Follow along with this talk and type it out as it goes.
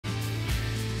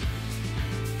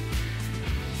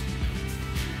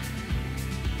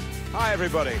Hi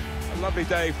everybody, a lovely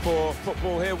day for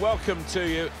football here. Welcome to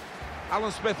you.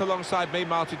 Alan Smith alongside me,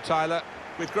 Martin Tyler.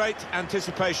 With great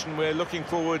anticipation, we're looking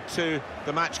forward to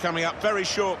the match coming up very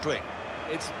shortly.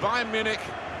 It's Bayern Munich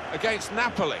against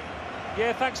Napoli.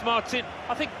 Yeah, thanks Martin.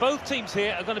 I think both teams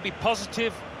here are going to be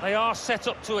positive. They are set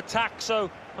up to attack, so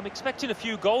I'm expecting a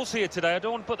few goals here today. I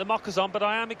don't want to put the mockers on, but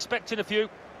I am expecting a few.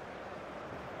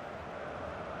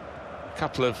 A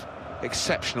couple of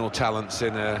exceptional talents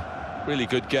in a really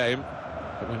good game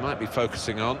that we might be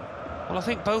focusing on. Well, I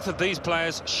think both of these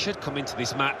players should come into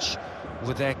this match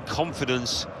with their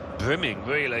confidence brimming,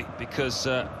 really, because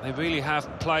they really have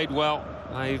played well.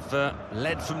 They've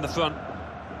led from the front.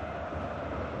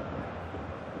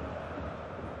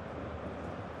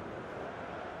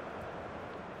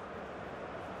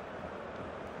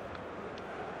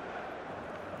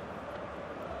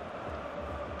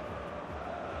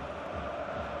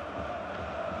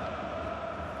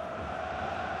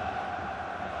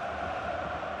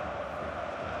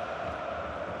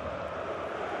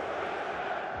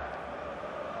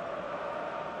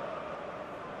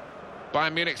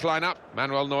 Bayern Munich's lineup.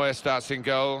 Manuel Neuer starts in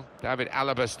goal. David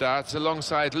Alaba starts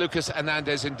alongside Lucas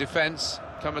Hernandez in defence.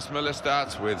 Thomas Müller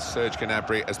starts with Serge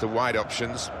Gnabry as the wide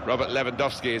options. Robert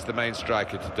Lewandowski is the main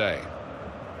striker today.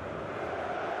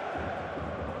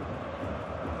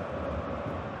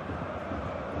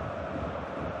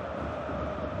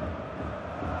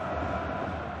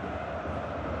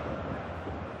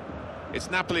 It's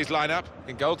Napoli's lineup.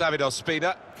 In goal, David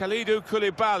Ospina. Kalidou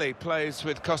Koulibaly plays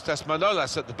with Kostas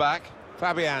Manolas at the back.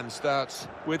 Fabian starts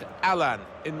with Alan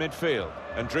in midfield.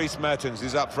 And Dries Mertens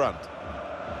is up front.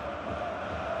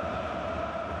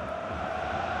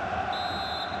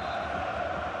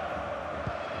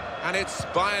 And it's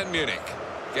Bayern Munich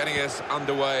getting us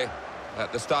underway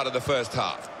at the start of the first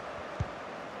half.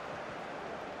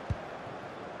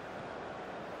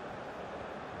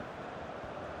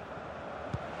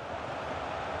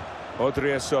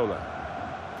 Odriozola,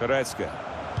 Goretzka,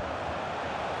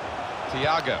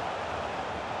 Thiago,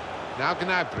 now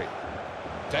Gnabry,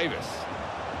 Davis.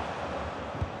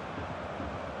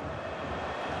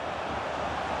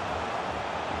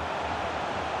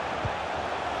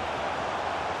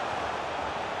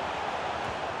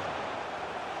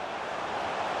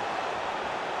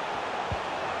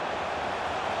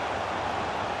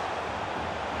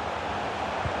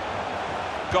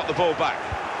 Got the ball back.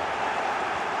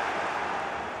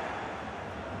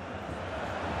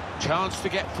 Chance to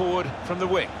get forward from the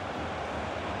wing.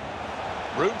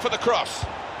 Room for the cross.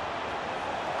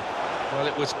 Well,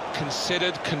 it was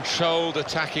considered controlled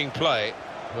attacking play,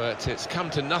 but it's come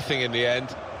to nothing in the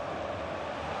end.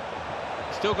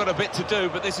 Still got a bit to do,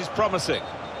 but this is promising.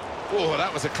 Oh,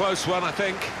 that was a close one, I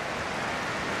think.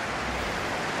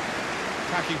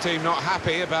 Attacking team not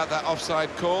happy about that offside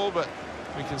call, but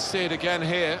we can see it again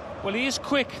here. Well, he is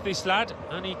quick, this lad,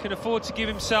 and he can afford to give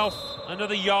himself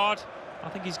another yard. I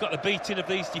think he's got the beating of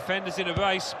these defenders in a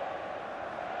race.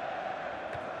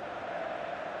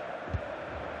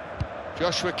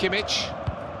 Joshua Kimmich.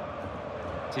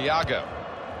 Thiago.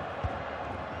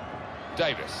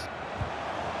 Davis.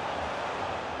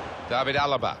 David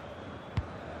Alaba.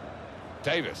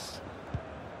 Davis.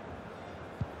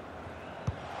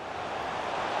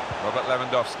 Robert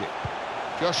Lewandowski.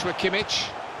 Joshua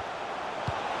Kimmich.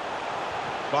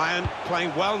 Bayern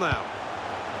playing well now.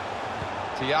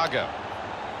 Thiago.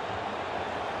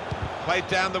 Played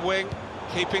down the wing,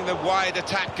 keeping the wide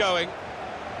attack going.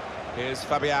 Here's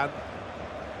Fabian.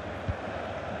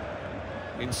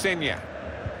 Insigne.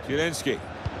 Zielinski.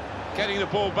 Getting the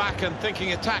ball back and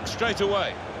thinking attack straight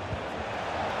away.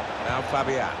 Now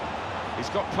Fabian. He's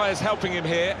got players helping him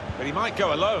here, but he might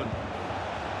go alone.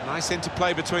 Nice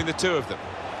interplay between the two of them.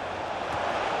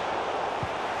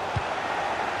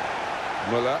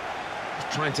 Müller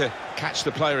is trying to catch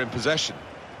the player in possession.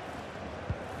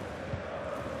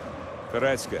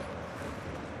 Goretzka.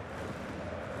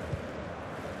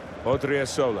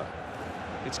 Odriozola.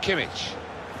 It's Kimmich.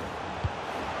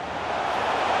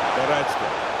 Goretzka.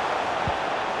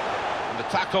 And the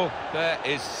tackle there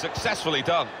is successfully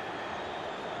done.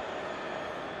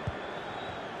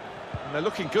 And they're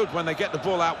looking good when they get the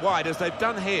ball out wide, as they've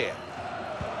done here.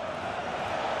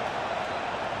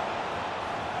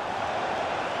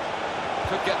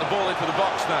 Could get the ball into the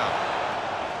box now.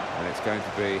 And it's going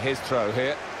to be his throw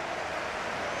here.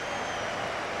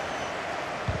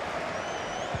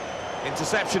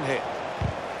 Interception hit.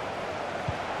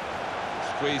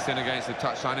 Squeezed in against the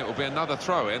touchline. It will be another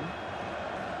throw-in.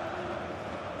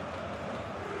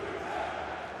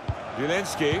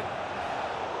 Zielinski.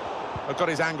 I've got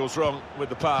his angles wrong with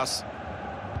the pass.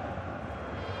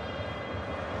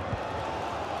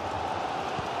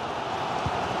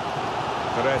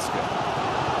 Goretzka.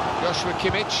 Joshua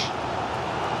Kimmich.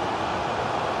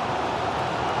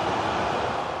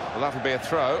 Well, that'll be a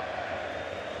throw.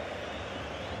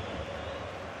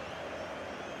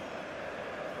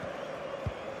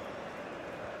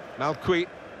 Malcuit.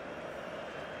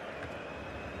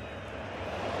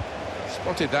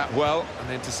 Spotted that well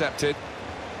and intercepted.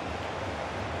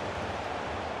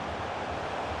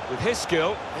 With his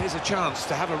skill, here's a chance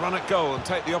to have a run at goal and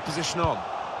take the opposition on.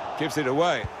 Gives it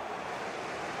away.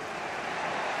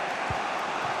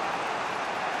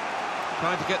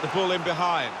 Trying to get the ball in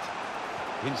behind.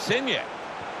 Insigne.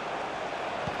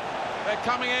 They're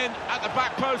coming in at the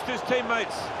back post, his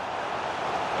teammates.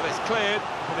 Well, it's cleared,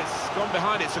 but it's gone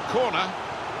behind. It's a corner.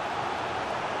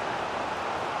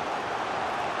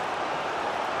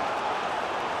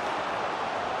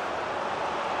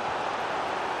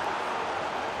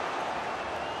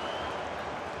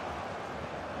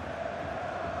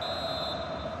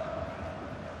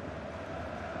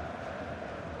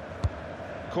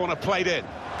 Corner played in.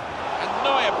 And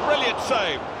Neuer, brilliant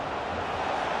save.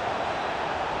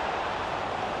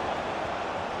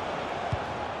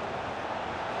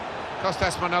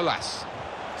 Kostas Manolas.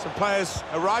 Some players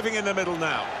arriving in the middle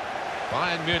now.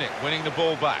 Bayern Munich winning the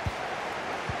ball back.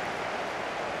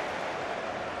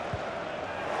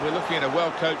 We're looking at a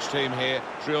well-coached team here,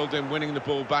 drilled in winning the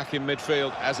ball back in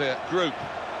midfield as a group.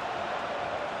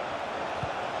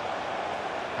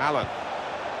 Allen.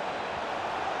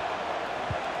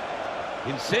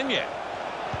 Insigne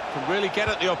can really get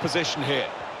at the opposition here.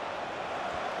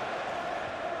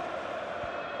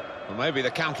 Well, maybe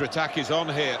the counter-attack is on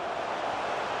here.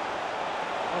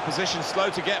 Opposition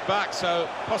slow to get back, so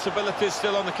possibilities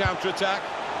still on the counter-attack.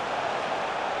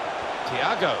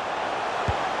 Thiago.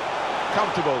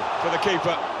 Comfortable for the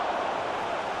keeper.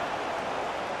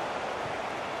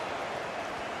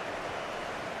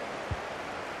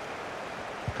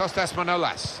 Kostas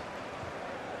Manolas.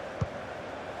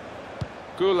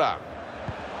 Gula.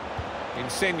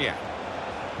 Insigne.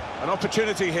 An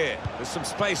opportunity here. There's some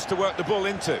space to work the ball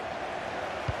into.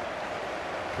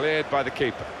 Cleared by the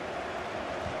keeper.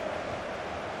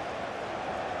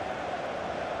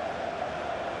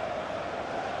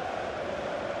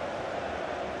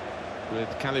 With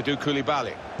Kalidou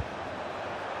Koulibaly.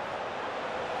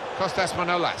 Kostas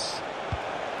Manolas.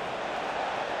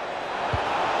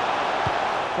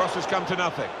 Cross has come to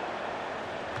nothing.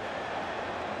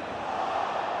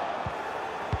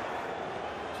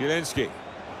 Zielinski.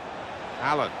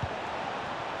 Allen.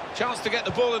 Chance to get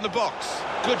the ball in the box.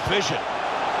 Good vision.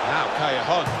 Now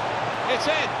Callejon. It's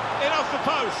in off the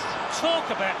post. Talk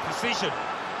about precision.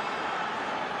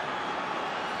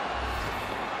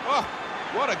 Oh,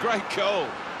 what a great goal.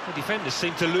 The defenders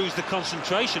seemed to lose the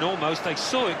concentration almost. They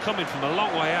saw it coming from a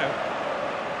long way out.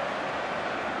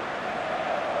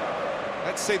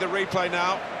 Let's see the replay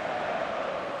now.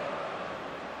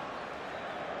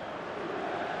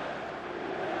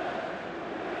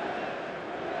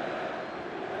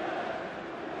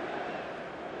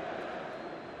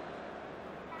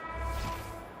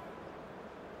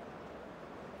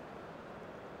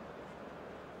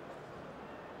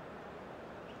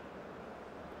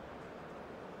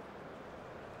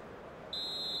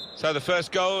 So the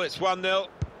first goal, it's 1-0.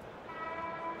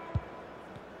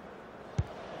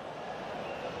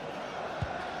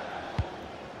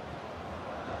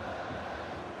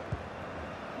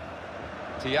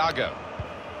 Thiago.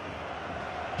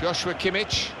 Joshua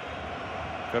Kimmich.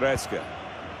 Goretzka.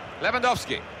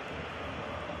 Lewandowski.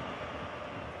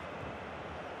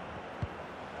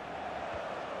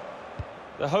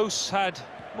 The hosts had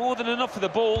more than enough of the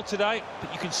ball today,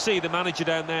 but you can see the manager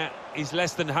down there is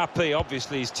less than happy.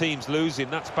 Obviously his team's losing,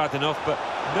 that's bad enough, but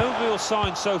no real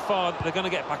sign so far that they're going to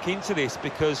get back into this,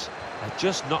 because they're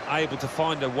just not able to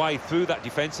find a way through that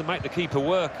defence and make the keeper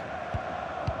work.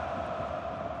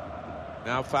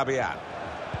 Now Fabian.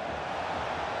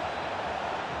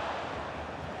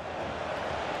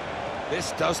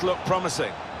 This does look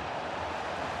promising,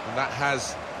 and that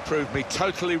has proved me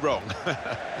totally wrong.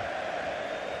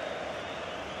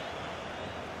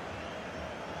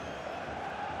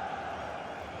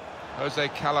 Jose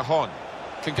Callejon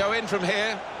can go in from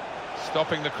here,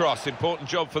 stopping the cross. Important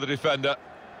job for the defender.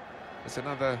 It's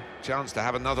another chance to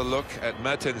have another look at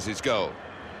Mertens' goal.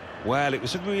 Well, it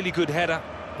was a really good header,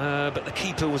 but the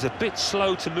keeper was a bit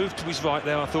slow to move to his right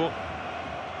there, I thought.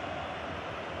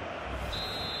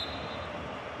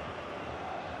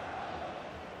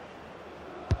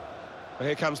 Well,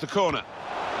 here comes the corner.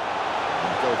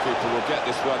 The goalkeeper will get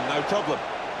this one, no problem.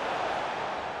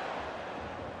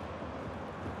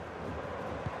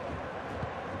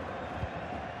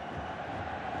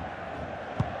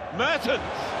 Mertens!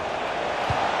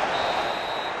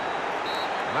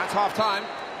 That's half-time.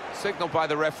 Signalled by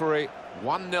the referee.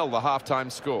 1-0 the half-time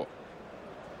score.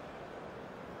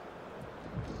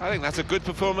 I think that's a good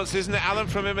performance, isn't it, Alan,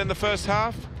 from him in the first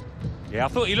half? Yeah, I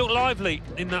thought he looked lively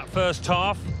in that first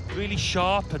half. Really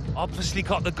sharp and obviously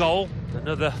got the goal.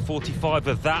 Another 45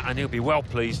 of that and he'll be well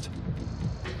pleased.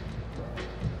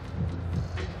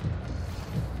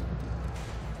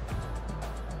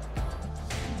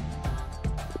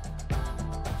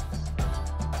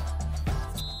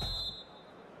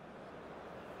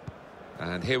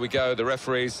 And here we go, the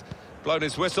referee's blown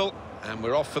his whistle, and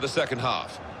we're off for the second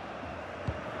half.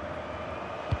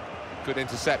 Good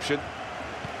interception.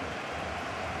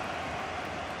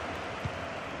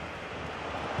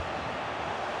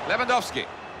 Lewandowski.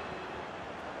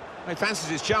 He fancies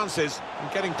his chances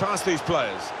in getting past these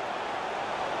players.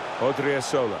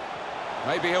 Odriozola.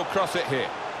 Maybe he'll cross it here.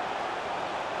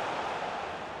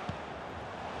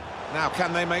 Now,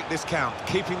 can they make this count?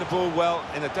 Keeping the ball well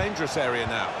in a dangerous area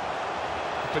now.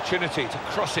 Opportunity to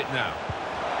cross it now.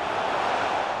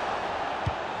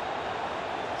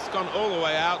 It's gone all the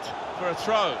way out for a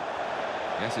throw.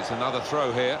 Yes, it's another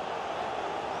throw here.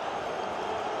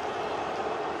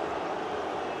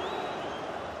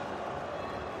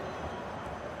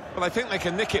 Well, I think they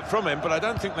can nick it from him, but I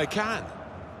don't think they can.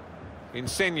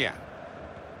 Insigne.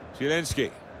 Zielinski.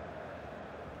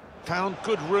 Found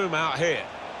good room out here.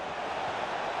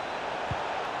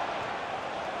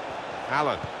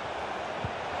 Allen.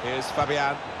 Here's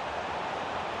Fabian.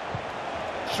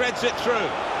 Threads it through.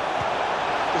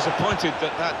 Disappointed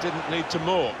that that didn't lead to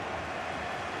more.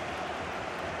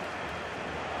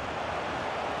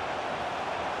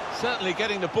 Certainly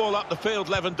getting the ball up the field,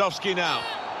 Lewandowski now.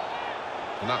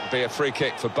 And that would be a free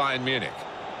kick for Bayern Munich.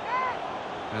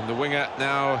 And the winger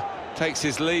now takes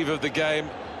his leave of the game,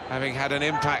 having had an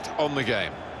impact on the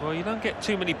game. Well, you don't get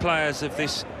too many players of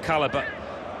this calibre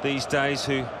these days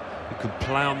who can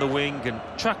play on the wing and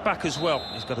track back as well.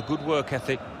 He's got a good work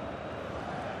ethic.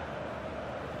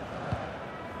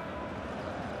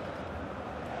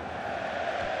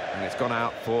 And it's gone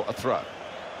out for a throw.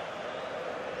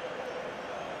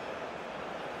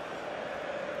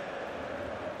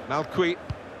 Malcuit.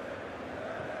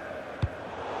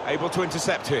 Able to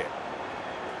intercept here.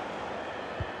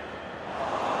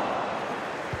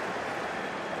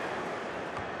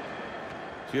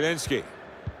 Zielinski.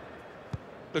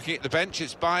 Looking at the bench,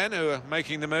 it's Bayern who are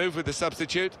making the move with the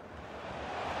substitute.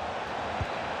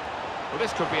 Well,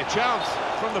 this could be a chance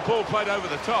from the ball played over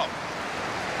the top.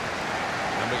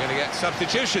 And we're going to get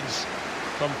substitutions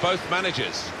from both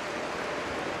managers.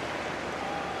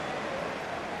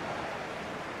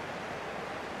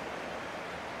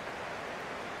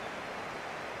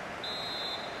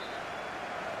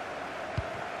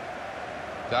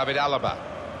 David Alaba.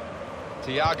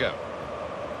 Thiago.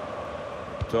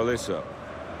 Tolisso.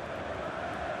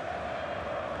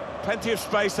 Plenty of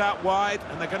space out wide,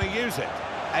 and they're going to use it.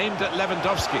 Aimed at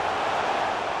Lewandowski.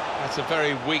 That's a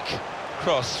very weak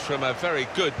cross from a very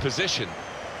good position.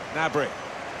 Gnabry.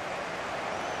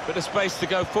 Bit of space to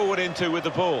go forward into with the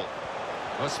ball.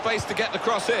 Well, space to get the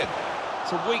cross in.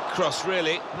 It's a weak cross,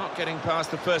 really, not getting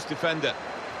past the first defender.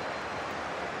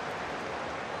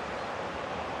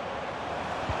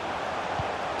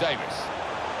 Davis.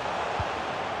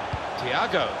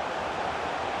 Thiago.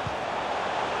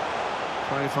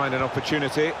 Trying to find an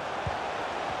opportunity.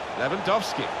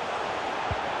 Lewandowski.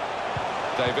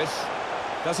 Davis.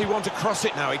 Does he want to cross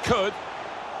it now? He could.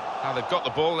 Now they've got the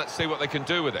ball, let's see what they can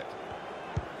do with it.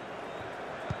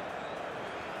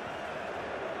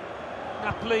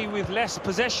 Napoli with less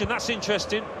possession, that's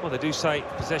interesting. Well, they do say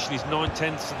possession is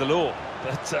 9/10 of the law,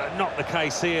 but not the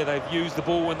case here. They've used the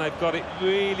ball when they've got it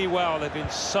really well. They've been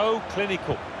so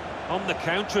clinical on the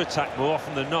counter-attack more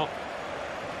often than not.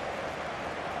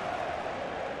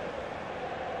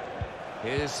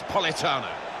 Here's Politano.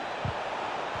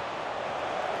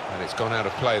 And it's gone out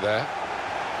of play there.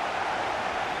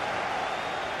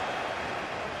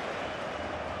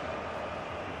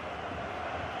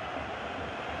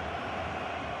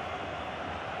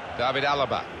 David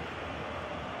Alaba.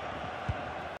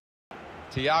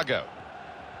 Thiago.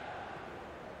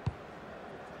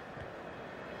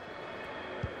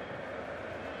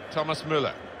 Thomas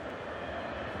Müller.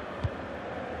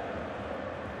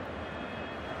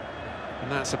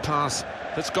 And that's a pass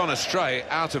that's gone astray,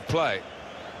 out of play.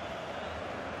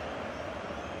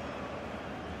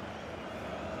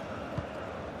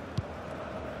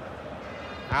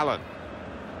 Allen.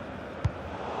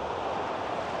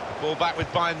 Ball back with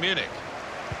Bayern Munich.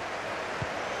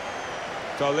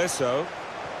 Tolisso.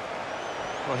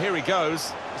 Well, here he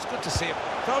goes. It's good to see him.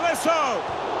 Tolisso!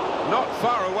 Not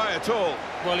far away at all.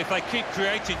 Well, if they keep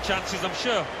creating chances, I'm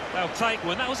sure they'll take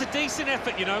one. That was a decent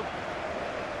effort, you know.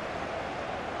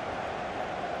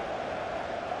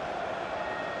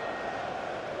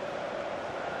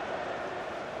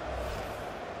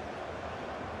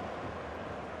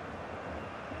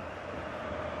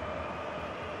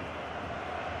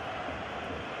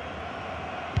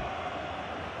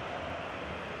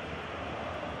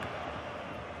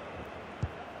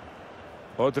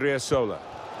 Odriozola.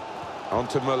 On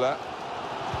to Müller.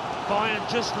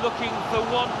 Bayern just looking for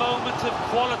one moment of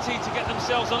quality to get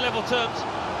themselves on level terms.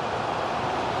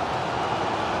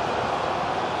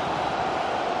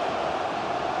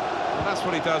 Well, that's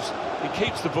what he does. He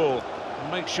keeps the ball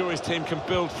and makes sure his team can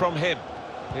build from him.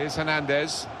 Here's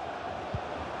Hernandez.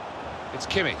 It's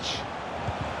Kimmich.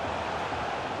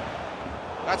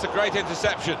 That's a great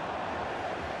interception.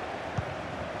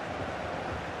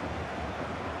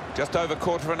 Just over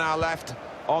quarter of an hour left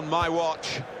on my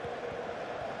watch.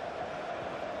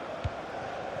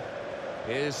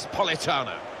 Here's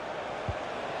Politano.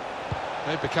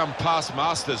 They've become past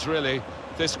masters, really,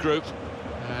 this group,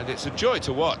 and it's a joy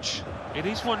to watch. It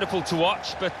is wonderful to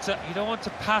watch, but you don't want to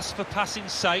pass for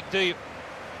passing's sake, do you?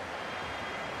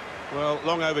 Well,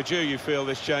 long overdue, you feel,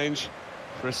 this change.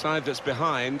 For a side that's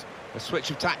behind, a switch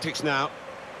of tactics now.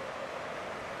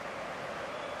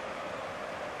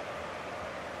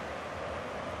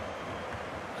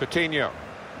 Coutinho.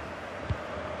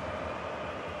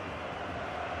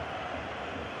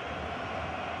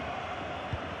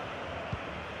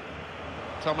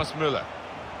 Thomas Müller.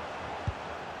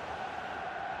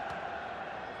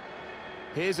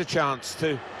 Here's a chance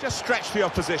to just stretch the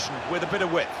opposition with a bit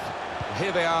of width.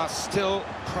 Here they are, still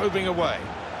probing away.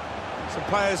 Some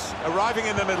players arriving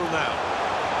in the middle now.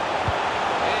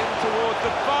 In towards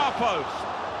the far post.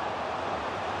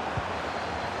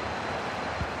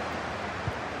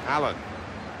 Allen.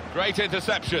 Great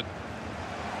interception.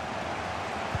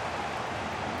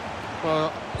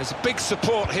 Well, there's a big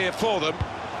support here for them.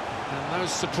 And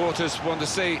those supporters want to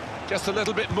see just a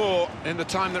little bit more in the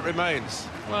time that remains.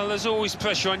 Well, there's always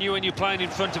pressure on you when you're playing in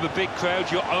front of a big crowd,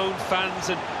 your own fans,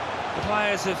 and the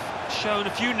players have shown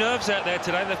a few nerves out there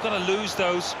today. They've got to lose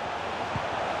those.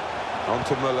 On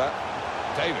to Müller.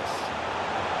 Davis.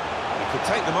 He could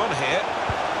take them on here.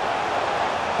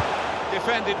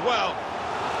 Defended well.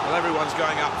 Well, everyone's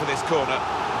going up for this corner.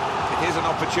 It is an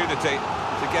opportunity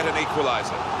to get an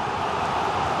equaliser.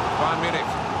 Bayern Munich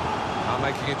are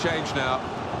making a change now.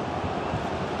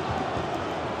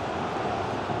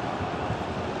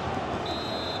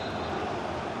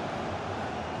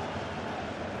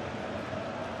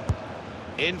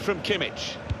 In from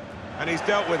Kimmich, and he's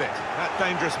dealt with it. That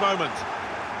dangerous moment.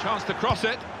 Chance to cross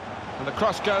it, and the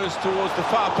cross goes towards the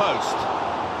far post.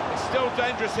 It's still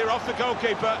dangerous here off the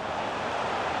goalkeeper.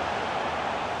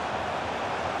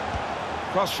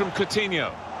 Cross from Coutinho.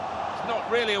 It's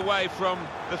not really away from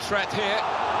the threat here.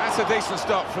 That's a decent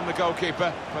stop from the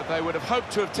goalkeeper, but they would have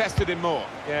hoped to have tested him more.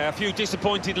 Yeah, a few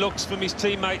disappointed looks from his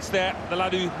teammates there. The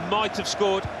lad who might have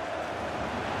scored.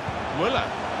 Müller.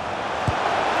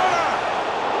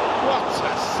 What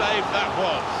a save that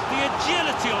was. The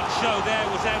agility on show there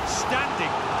was outstanding.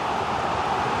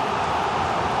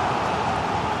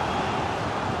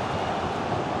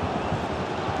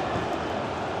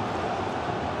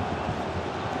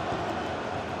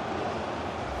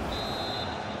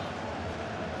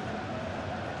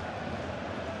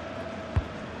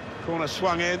 Corner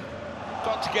swung in,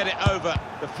 got to get it over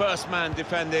the first man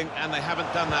defending, and they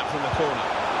haven't done that from the corner.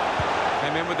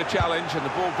 Came in with the challenge and the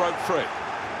ball broke through.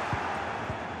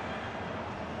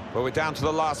 Well, we're down to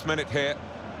the last minute here.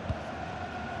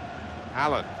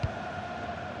 Allen.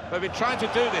 They've been trying to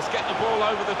do this, get the ball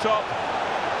over the top.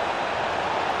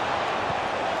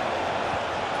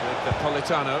 With the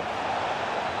Politano.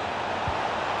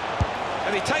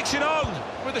 And he takes it on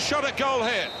with a shot at goal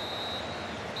here.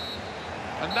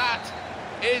 And that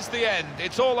is the end.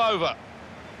 It's all over.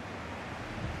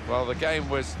 Well, the game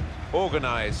was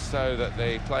organised so that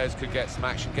the players could get some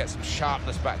action, get some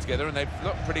sharpness back together, and they've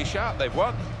looked pretty sharp. They've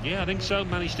won. Yeah, I think so.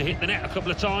 Managed to hit the net a couple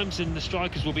of times, and the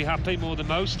strikers will be happy more than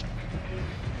most.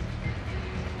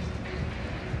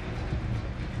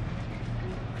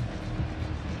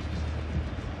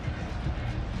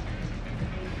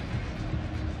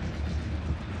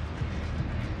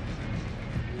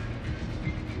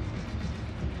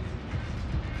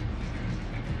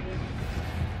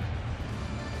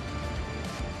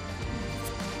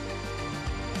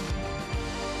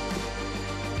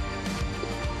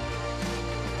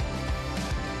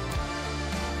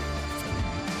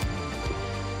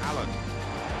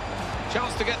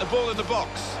 Chance to get the ball in the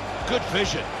box. Good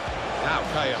vision. Now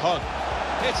Callejon.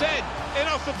 It's in. in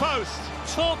off the post.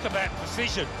 Talk about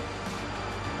precision.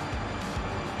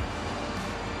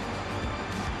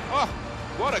 Oh,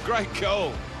 what a great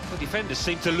goal. The defenders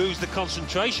seemed to lose the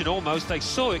concentration almost. They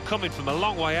saw it coming from a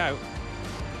long way out.